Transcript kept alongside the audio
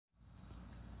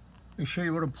me show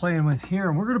you what I'm playing with here.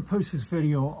 And we're going to post this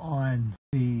video on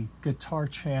the guitar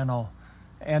channel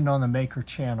and on the maker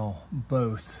channel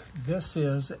both. This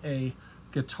is a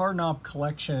guitar knob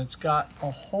collection. It's got a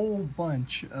whole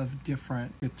bunch of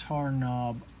different guitar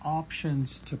knob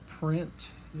options to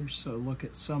print. Here's a look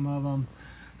at some of them.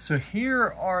 So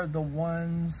here are the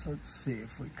ones, let's see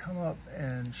if we come up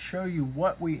and show you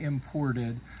what we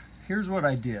imported. Here's what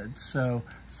I did. So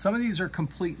some of these are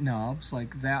complete knobs,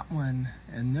 like that one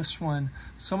and this one.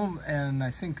 Some of them, and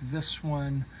I think this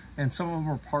one, and some of them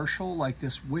are partial, like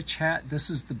this witch hat. This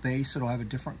is the base. It'll have a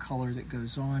different color that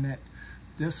goes on it.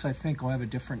 This, I think, will have a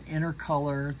different inner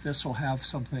color. This will have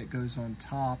something that goes on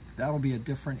top. That'll be a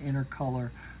different inner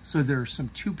color. So there's some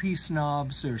two-piece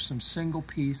knobs. There's some single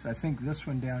piece. I think this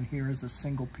one down here is a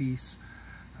single piece.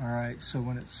 All right, so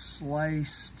when it's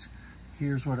sliced,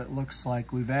 here's what it looks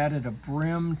like. We've added a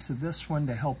brim to this one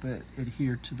to help it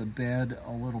adhere to the bed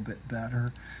a little bit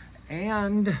better.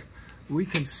 And we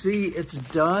can see it's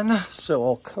done. So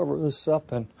I'll cover this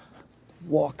up and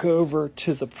walk over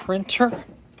to the printer.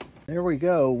 There we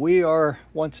go. We are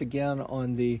once again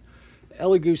on the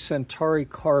Elegoo Centauri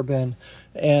carbon,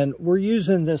 and we're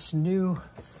using this new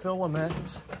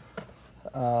filament.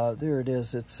 There it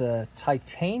is. It's a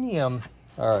titanium.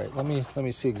 All right, let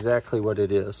me see exactly what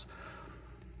it is.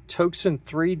 Tocsin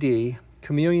 3D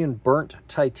Chameleon burnt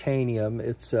titanium.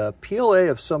 It's a PLA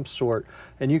of some sort,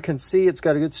 and you can see it's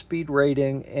got a good speed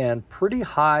rating and pretty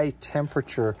high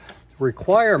temperature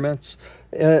requirements.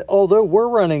 Although we're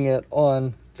running it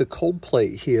on the cold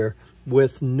plate here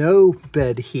with no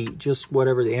bed heat, just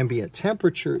whatever the ambient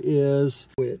temperature is,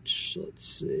 which, let's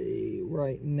see,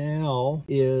 right now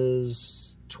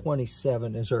is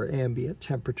 27 is our ambient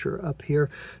temperature up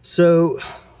here. So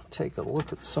take a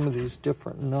look at some of these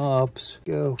different knobs.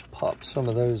 Go pop some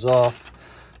of those off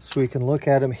so we can look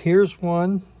at them. Here's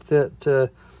one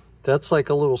that's like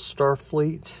a little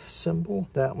Starfleet symbol.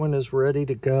 That one is ready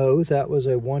to go. That was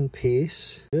a one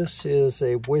piece. This is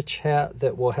a witch hat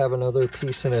that will have another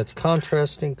piece in a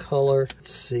contrasting color. Let's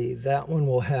see, that one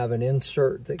will have an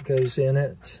insert that goes in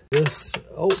it. This,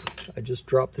 oh, I just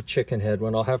dropped the chicken head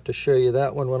one. I'll have to show you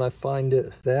that one when I find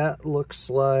it. That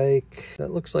looks like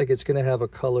it's gonna have a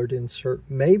colored insert.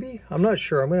 Maybe, I'm not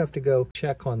sure. I'm gonna have to go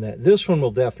check on that. This one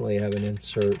will definitely have an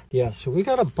insert. Yeah, so we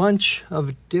got a bunch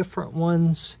of different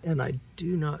ones. And I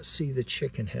do not see the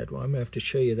chicken head one. I'm gonna have to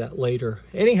show you that later.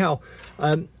 Anyhow,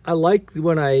 I like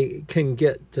when I can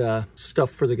get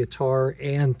stuff for the guitar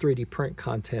and 3D print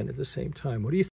content at the same time. What do you think?